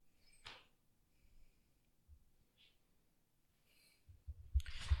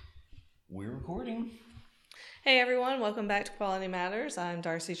We're recording. Hey everyone, welcome back to Quality Matters. I'm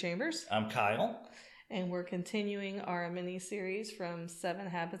Darcy Chambers. I'm Kyle. And we're continuing our mini-series from 7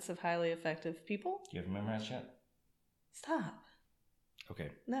 Habits of Highly Effective People. Do you have it memorized yet? Stop.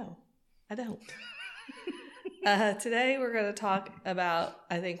 Okay. No, I don't. Today we're going to talk about,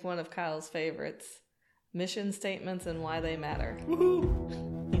 I think, one of Kyle's favorites, mission statements and why they matter.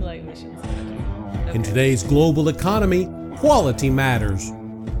 Woohoo! You like mission statements? Okay. In today's global economy, quality matters.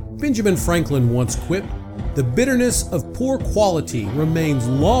 Benjamin Franklin once quipped, "The bitterness of poor quality remains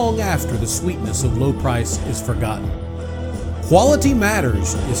long after the sweetness of low price is forgotten." Quality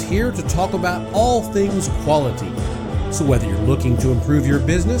Matters is here to talk about all things quality. So whether you're looking to improve your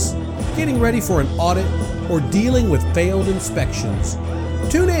business, getting ready for an audit, or dealing with failed inspections,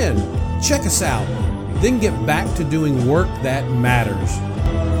 tune in, check us out, then get back to doing work that matters.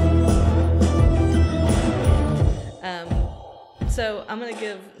 So I'm going to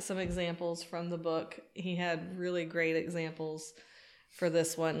give some examples from the book. He had really great examples for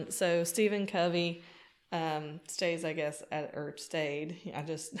this one. So Stephen Covey stayed. I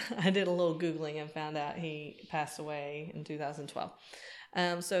did a little Googling and found out he passed away in 2012.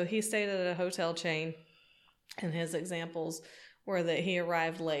 So he stayed at a hotel chain, and his examples were that he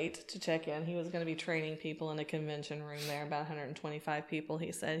arrived late to check in. He was going to be training people in a convention room there, about 125 people.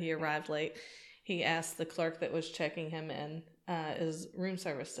 He said he arrived late. He asked the clerk that was checking him in, is room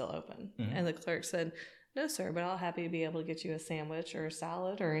service still open? Mm-hmm. And the clerk said, "No, sir, but I'll happy to be able to get you a sandwich or a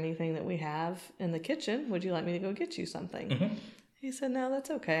salad or anything that we have in the kitchen. Would you like me to go get you something?" Mm-hmm. He said, "No,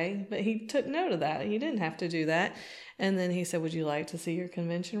 that's okay." But he took note of that. He didn't have to do that. And then he said, "Would you like to see your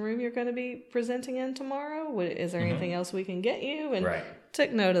convention room you're going to be presenting in tomorrow? Is there anything else we can get you?" And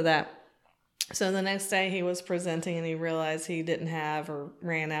took note of that. So the next day he was presenting and he realized he didn't have or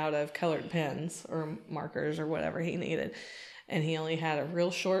ran out of colored pens or markers or whatever he needed. And he only had a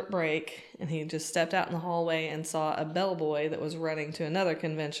real short break, and he just stepped out in the hallway and saw a bellboy that was running to another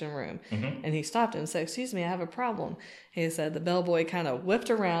convention room. Mm-hmm. And he stopped him and said, "Excuse me, I have a problem." He said the bellboy kind of whipped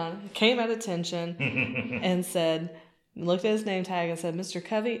around, came at attention, and looked at his name tag and said, "Mr.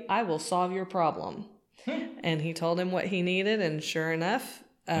 Covey, I will solve your problem." And he told him what he needed, and sure enough,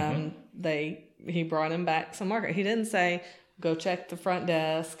 he brought him back some marker. He didn't say, "Go check the front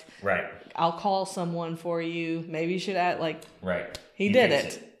desk. Right. I'll call someone for you. Maybe you should act like." Right. He did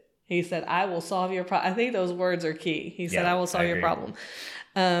it. He said, "I will solve your problem." I think those words are key. He said, "I will solve your problem."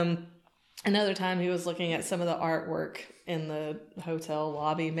 Another time he was looking at some of the artwork in the hotel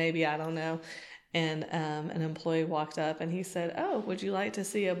lobby, maybe, I don't know. And an employee walked up and he said, "Oh, would you like to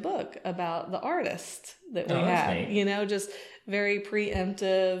see a book about the artist that we have?" Neat. You know, just very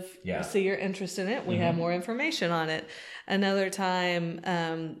preemptive. Yeah. See your interest in it. We have more information on it. Another time,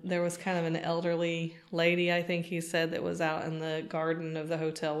 there was kind of an elderly lady, I think he said, that was out in the garden of the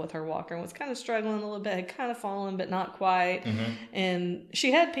hotel with her walker and was kind of struggling a little bit, had kind of fallen, but not quite. Mm-hmm. And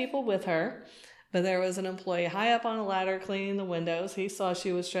she had people with her. But there was an employee high up on a ladder cleaning the windows. He saw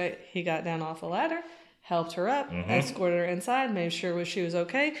she was straight. He got down off the ladder, helped her up, escorted her inside, made sure she was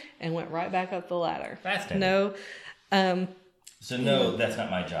okay, and went right back up the ladder. Fascinating. No. That's not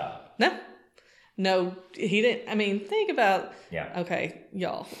my job. No, he didn't. I mean, think about. Yeah. Okay,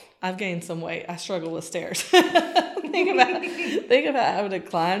 y'all. I've gained some weight. I struggle with stairs. think about having to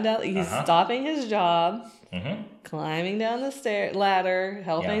climb down. He's stopping his job. Mm-hmm. Climbing down the ladder,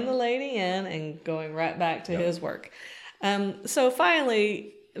 helping the lady in, and going right back to his work. So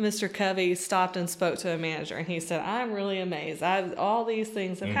finally, Mr. Covey stopped and spoke to a manager, and he said, "I'm really amazed. All these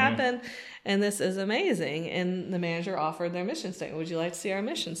things have happened, and this is amazing." And the manager offered their mission statement. "Would you like to see our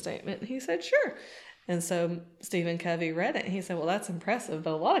mission statement?" And he said, "Sure." And so Stephen Covey read it, and he said, "Well, that's impressive,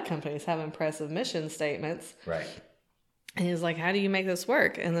 but a lot of companies have impressive mission statements." Right. And he was like, "How do you make this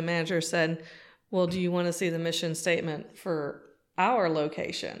work?" And the manager said, "Well, do you want to see the mission statement for our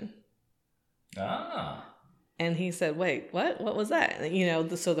location?" And he said, "Wait, what? What was that?" You know,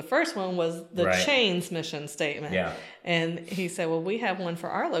 so the first one was the chain's mission statement. Yeah. And he said, "Well, we have one for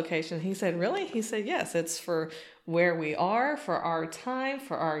our location." He said, "Really?" He said, "Yes, it's for where we are, for our time,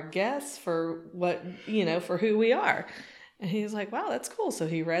 for our guests, for for who we are." And he was like, "Wow, that's cool." So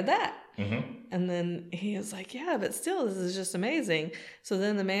he read that. Mm-hmm. And then he was like, "Yeah, but still, this is just amazing." So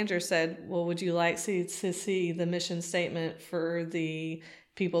then the manager said, "Well, would you like to see the mission statement for the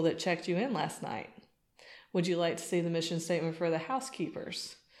people that checked you in last night? Would you like to see the mission statement for the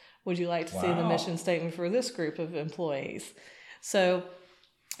housekeepers? Would you like to see the mission statement for this group of employees?" So,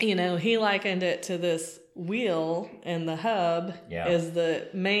 he likened it to this wheel, and the hub is the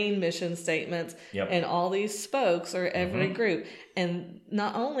main mission statements, and all these spokes are every group. And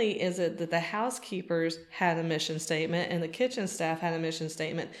not only is it that the housekeepers had a mission statement and the kitchen staff had a mission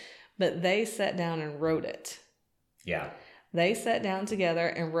statement, but they sat down and wrote it. Yeah. They sat down together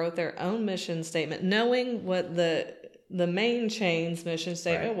and wrote their own mission statement, knowing what the main chain's mission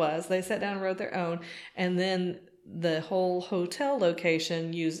statement was. They sat down and wrote their own, and then the whole hotel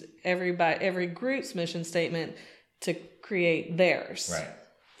location used every group's mission statement to create theirs. Right.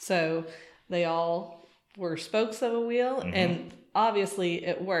 So they all were spokes of a wheel, and obviously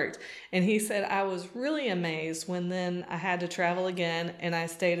it worked. And he said, I was really amazed when then I had to travel again, and I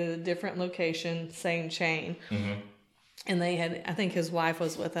stayed at a different location, same chain. And they had, I think his wife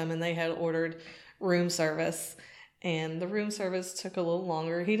was with him, and they had ordered room service. And the room service took a little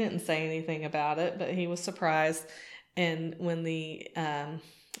longer. He didn't say anything about it, but he was surprised. And when the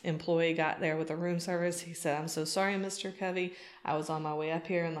employee got there with the room service, he said, I'm so sorry, Mr. Covey. I was on my way up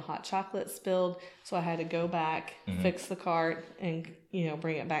here and the hot chocolate spilled, so I had to go back, fix the cart, and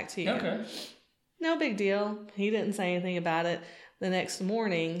bring it back to you. Okay. No big deal. He didn't say anything about it. The next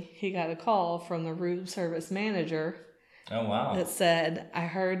morning, he got a call from the room service manager. Oh, wow. That said, I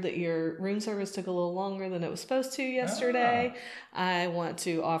heard that your room service took a little longer than it was supposed to yesterday. I want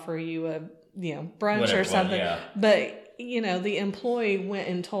to offer you a brunch or something. But the employee went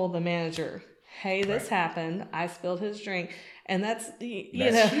and told the manager, hey, this happened. I spilled his drink. And that's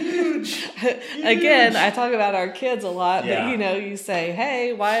huge. Again, I talk about our kids a lot, Yeah. but you say,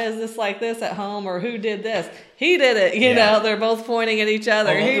 hey, why is this like this at home? Or who did this? He did it. They're both pointing at each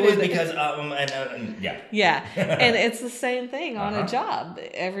other. It was because, Yeah. And it's the same thing on a job.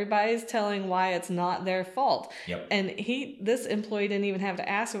 Everybody's telling why it's not their fault. Yep. And this employee didn't even have to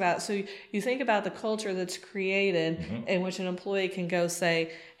ask about it. So you think about the culture that's created in which an employee can go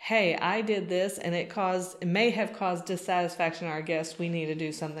say, hey, I did this and it may have caused dissatisfaction in our guests. We need to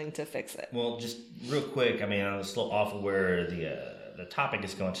do something to fix it. Well, just real quick, I'm still off of where the topic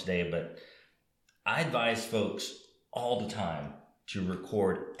is going today, but I advise folks all the time to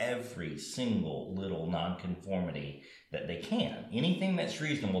record every single little nonconformity that they can. Anything that's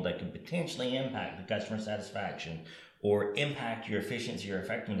reasonable that could potentially impact the customer satisfaction or impact your efficiency or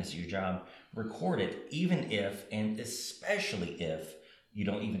effectiveness of your job, record it, even if, and especially if, you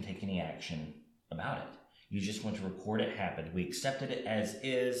don't even take any action about it. You just want to record it happened. We accepted it as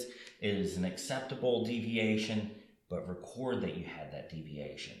is. It is an acceptable deviation, but record that you had that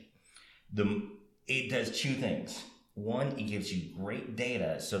deviation. It does two things. One, it gives you great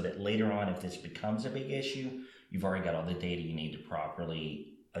data so that later on, if this becomes a big issue, you've already got all the data you need to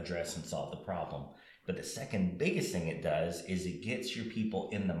properly address and solve the problem. But the second biggest thing it does is it gets your people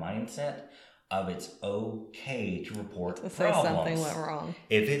in the mindset of it's okay to report problems. Say something went wrong.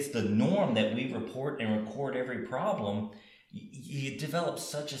 If it's the norm that we report and record every problem, you develop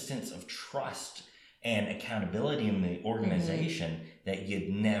such a sense of trust and accountability in the organization that you'd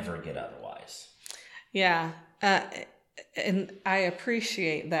never get otherwise. Yeah. And I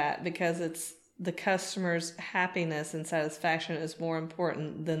appreciate that because it's the customer's happiness and satisfaction is more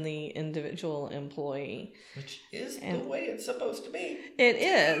important than the individual employee. Which is the way it's supposed to be. It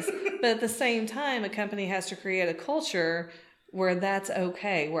is. But at the same time, a company has to create a culture where that's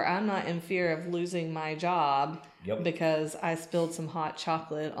okay, where I'm not in fear of losing my job because I spilled some hot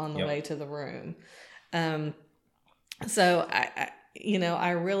chocolate on the way to the room. So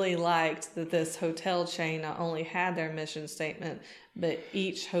I really liked that this hotel chain not only had their mission statement, but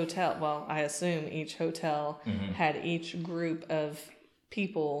each hotel, well, I assume each hotel had each group of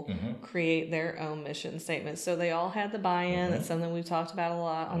people create their own mission statement. So they all had the buy-in. It's something we've talked about a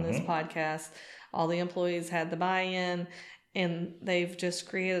lot on this podcast. All the employees had the buy-in, and they've just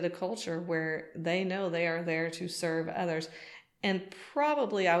created a culture where they know they are there to serve others. And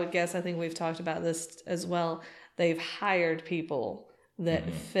probably, I would guess, I think we've talked about this as well, they've hired people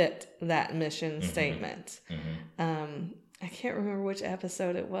that fit that mission statement. I can't remember which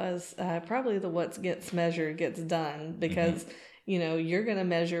episode it was. Probably the what gets measured gets done, because you're going to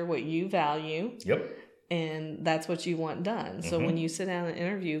measure what you value. Yep. And that's what you want done. So when you sit down and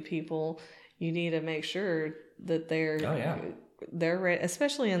interview people, you need to make sure that they're ready,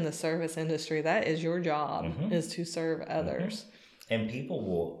 especially in the service industry. That is your job, is to serve others. And people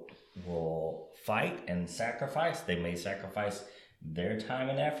will fight and sacrifice. They may sacrifice their time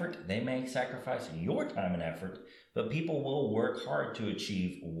and effort. They may sacrifice your time and effort, but people will work hard to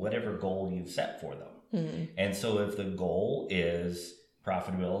achieve whatever goal you've set for them. And so if the goal is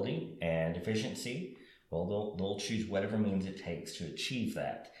profitability and efficiency, well, they'll choose whatever means it takes to achieve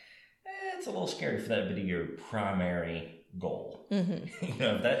that. It's a little scary for that to be your primary goal.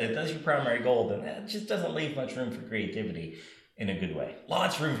 If that's your primary goal, then that just doesn't leave much room for creativity in a good way.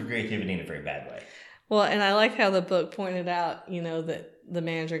 Lots of room for creativity in a very bad way. Well, and I like how the book pointed out, that the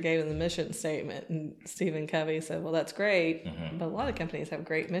manager gave him the mission statement, and Stephen Covey said, well, that's great, but a lot of companies have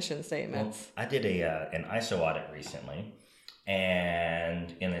great mission statements. Well, I did an ISO audit recently,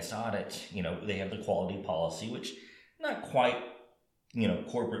 and in this audit, they have the quality policy, which not quite,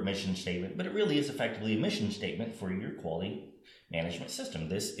 corporate mission statement, but it really is effectively a mission statement for your quality management system.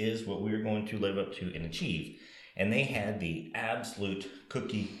 This is what we're going to live up to and achieve. And they had the absolute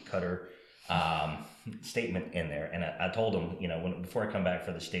cookie cutter statement in there. And I told them, before I come back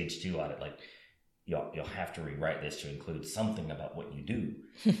for the stage 2 audit, like, you'll have to rewrite this to include something about what you do.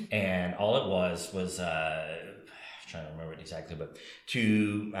 And all it was trying to remember it exactly, but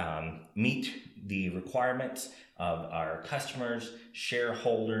to meet the requirements of our customers,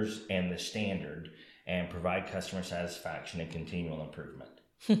 shareholders, and the standard, and provide customer satisfaction and continual improvement.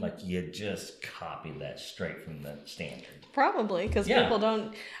 Like, you just copied that straight from the standard. Probably, because I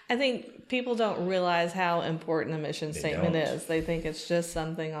think people don't realize how important a mission statement is. They think it's just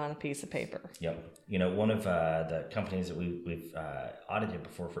something on a piece of paper. Yep. One of the companies that we've audited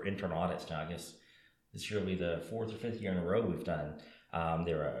before for internal audits now, I guess this year will be the 4th or 5th year in a row we've done.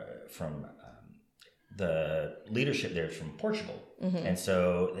 They're from the leadership there is from Portugal. And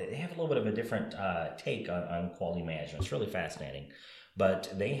so they have a little bit of a different take on quality management. It's really fascinating.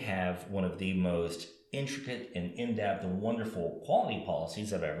 But they have one of the most intricate and in-depth and wonderful quality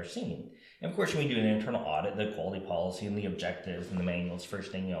policies I've ever seen. And of course, when we do an internal audit, the quality policy and the objectives and the manuals,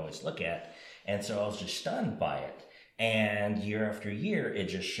 first thing you always look at. And so I was just stunned by it. And year after year, it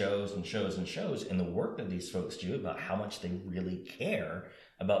just shows and shows and shows in the work that these folks do about how much they really care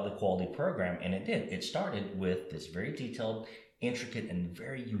about the quality program. And it did. It started with this very detailed, intricate, and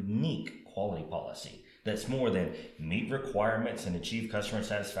very unique quality policy that's more than meet requirements and achieve customer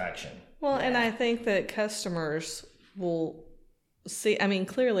satisfaction. Well, and I think that customers will see,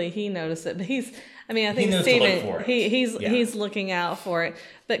 clearly he noticed it, but I think Stephen, he's looking out for it.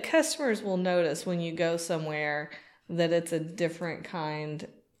 But customers will notice when you go somewhere that it's a different kind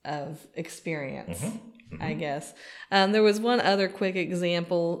of experience, I guess. There was one other quick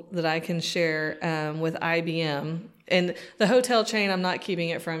example that I can share with IBM. And the hotel chain, I'm not keeping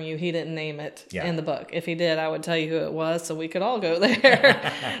it from you. He didn't name it in the book. If he did, I would tell you who it was so we could all go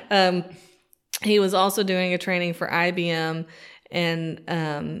there. He was also doing a training for IBM,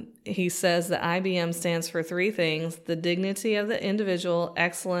 and he says that IBM stands for 3 things: the dignity of the individual,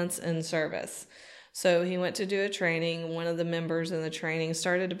 excellence, and service. So he went to do a training. One of the members in the training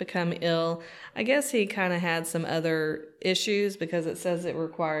started to become ill. I guess he kind of had some other issues because it says it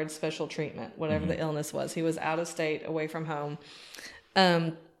required special treatment, whatever the illness was. He was out of state, away from home.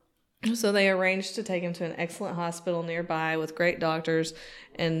 So they arranged to take him to an excellent hospital nearby with great doctors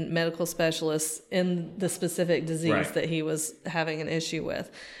and medical specialists in the specific disease that he was having an issue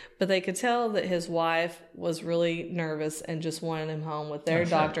with. But they could tell that his wife was really nervous and just wanted him home with their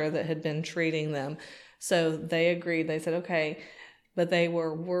doctor that had been treating them. So they agreed. They said, okay. But they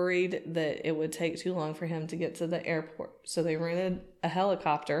were worried that it would take too long for him to get to the airport. So they rented a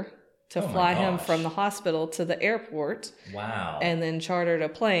helicopter to fly him from the hospital to the airport. Wow. And then chartered a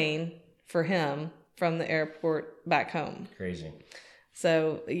plane for him from the airport back home. Crazy.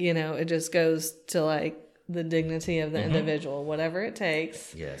 So, it just goes to like the dignity of the individual. Whatever it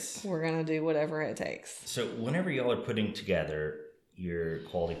takes. Yes. We're going to do whatever it takes. So whenever y'all are putting together your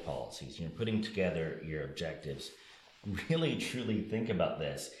quality policies, you're putting together your objectives, really truly think about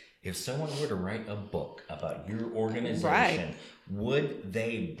this. If someone were to write a book about your organization, would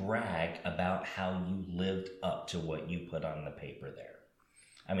they brag about how you lived up to what you put on the paper there?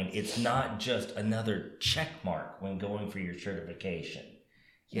 It's not just another check mark when going for your certification.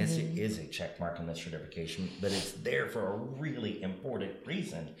 Yes, it is a check mark on the certification, but it's there for a really important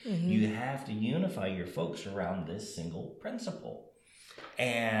reason. You have to unify your folks around this single principle.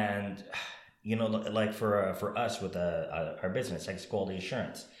 And, like for us with our business, X Quality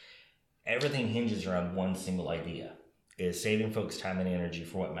Assurance, everything hinges around one single idea, is saving folks time and energy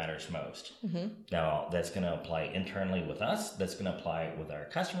for what matters most. Now, that's going to apply internally with us. That's going to apply with our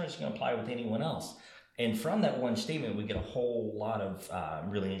customers. It's going to apply with anyone else. And from that one statement, we get a whole lot of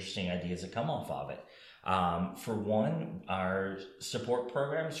really interesting ideas that come off of it. For one, our support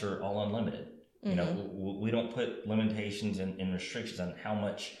programs are all unlimited. We don't put limitations and restrictions on how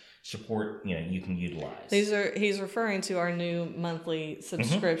much support you can utilize. He's referring to our new monthly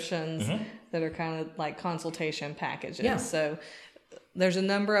subscriptions that are kind of like consultation packages. Yeah. So there's a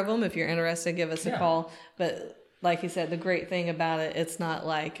number of them. If you're interested, give us a call. But like you said, the great thing about it, it's not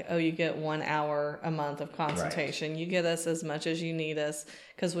like, you get 1 hour a month of consultation. You get us as much as you need us,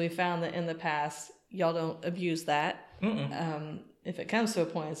 because we found that in the past, y'all don't abuse that. if it comes to a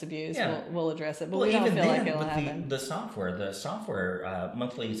point it's abused, Yeah. we'll address it. But Well, we don't even feel like then, it'll with happen. the software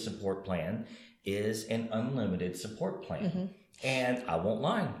monthly support plan is an unlimited support plan. Mm-hmm. And I won't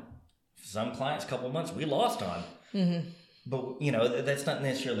lie, some clients, a couple of months, we lost on. Mm-hmm. But, that's not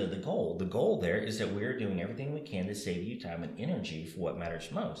necessarily the goal. The goal there is that we're doing everything we can to save you time and energy for what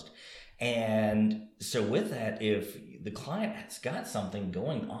matters most. And so with that, if the client has got something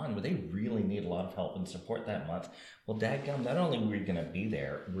going on where they really need a lot of help and support that month, well, dadgum, not only are we going to be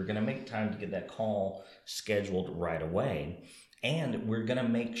there, we're going to make time to get that call scheduled right away. And we're going to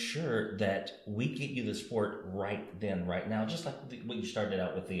make sure that we get you the support right then, right now, just like what you started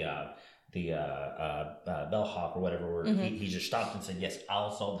out with the bellhop or whatever, where he just stopped and said, yes,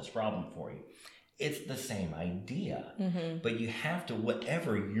 I'll solve this problem for you. It's the same idea, but you have to,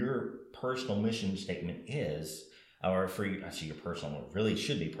 whatever your personal mission statement is, or for you, I see your personal, it really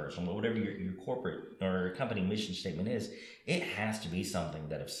should be personal, but whatever your corporate or company mission statement is, it has to be something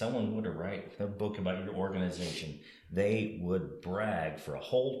that if someone were to write a book about your organization, they would brag for a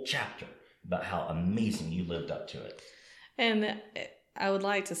whole chapter about how amazing you lived up to it. And I would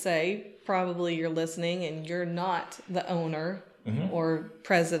like to say, probably you're listening and you're not the owner or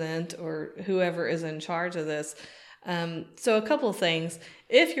president or whoever is in charge of this. So a couple of things.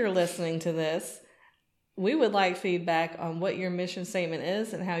 If you're listening to this, we would like feedback on what your mission statement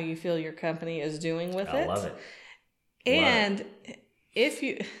is and how you feel your company is doing with it. I love it. And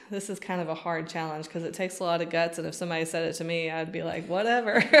this is kind of a hard challenge because it takes a lot of guts. And if somebody said it to me, I'd be like,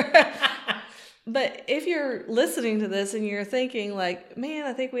 whatever. But if you're listening to this and you're thinking like, man,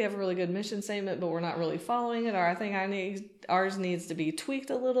 I think we have a really good mission statement, but we're not really following it, or I think ours needs to be tweaked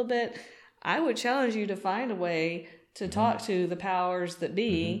a little bit, I would challenge you to find a way to talk to the powers that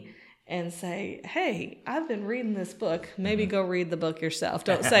be and say, hey, I've been reading this book. Maybe go read the book yourself.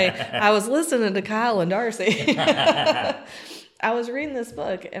 Don't say, I was listening to Kyle and Darcy. I was reading this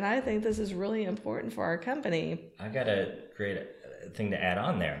book, and I think this is really important for our company. I got a great thing to add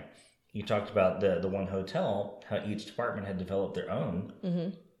on there. You talked about the one hotel, how each department had developed their own.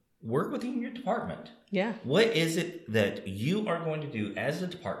 Work within your department. Yeah. What is it that you are going to do as a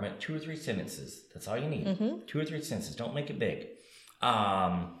department? 2 or 3 sentences. That's all you need. 2 or 3 sentences. Don't make it big.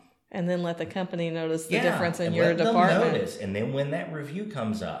 And then let the company notice the Yeah, difference in and your let them department. notice. And then when that review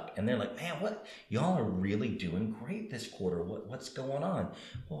comes up and they're like, man, what, y'all are really doing great this quarter. What's going on?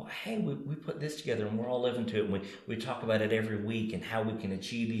 Well, hey, we put this together and we're all living to it. And we talk about it every week and how we can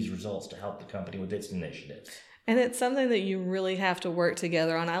achieve these results to help the company with its initiatives. And it's something that you really have to work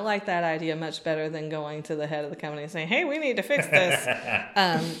together on. I like that idea much better than going to the head of the company and saying, hey, we need to fix this.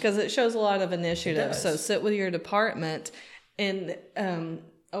 Because it shows a lot of initiative. So sit with your department. And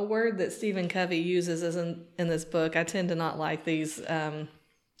a word that Stephen Covey uses is in this book. I tend to not like these kind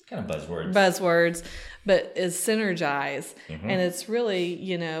of buzzwords, but is synergize. And it's really,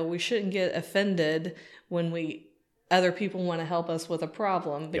 we shouldn't get offended when other people want to help us with a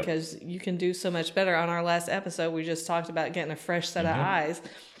problem, because you can do so much better. On our last episode, we just talked about getting a fresh set of eyes.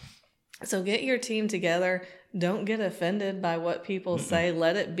 So get your team together. Don't get offended by what people say.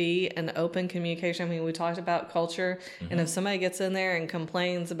 Let it be an open communication. I mean, we talked about culture. And if somebody gets in there and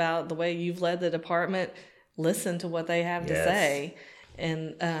complains about the way you've led the department, listen to what they have to say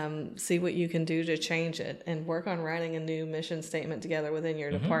and see what you can do to change it, and work on writing a new mission statement together within your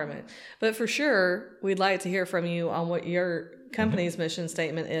department. But for sure, we'd like to hear from you on what your company's mission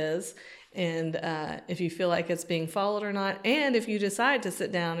statement is, and if you feel like it's being followed or not. And if you decide to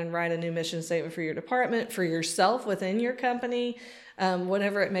sit down and write a new mission statement for your department, for yourself within your company,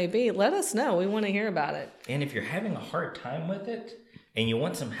 whatever it may be, let us know. We want to hear about it. And if you're having a hard time with it and you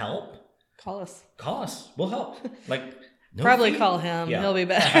want some help, call us. We'll help. No Probably fee. call him. Yeah. He'll be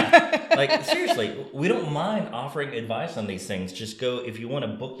better. Seriously, we don't mind offering advice on these things. Just go, if you want to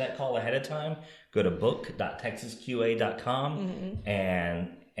book that call ahead of time, go to book.texasqa.com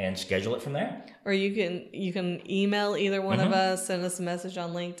and schedule it from there. Or you can email either one of us, send us a message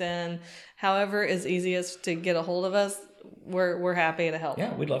on LinkedIn. However is easiest to get a hold of us, we're happy to help.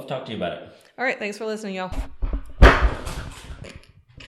 Yeah, we'd love to talk to you about it. All right, thanks for listening, y'all.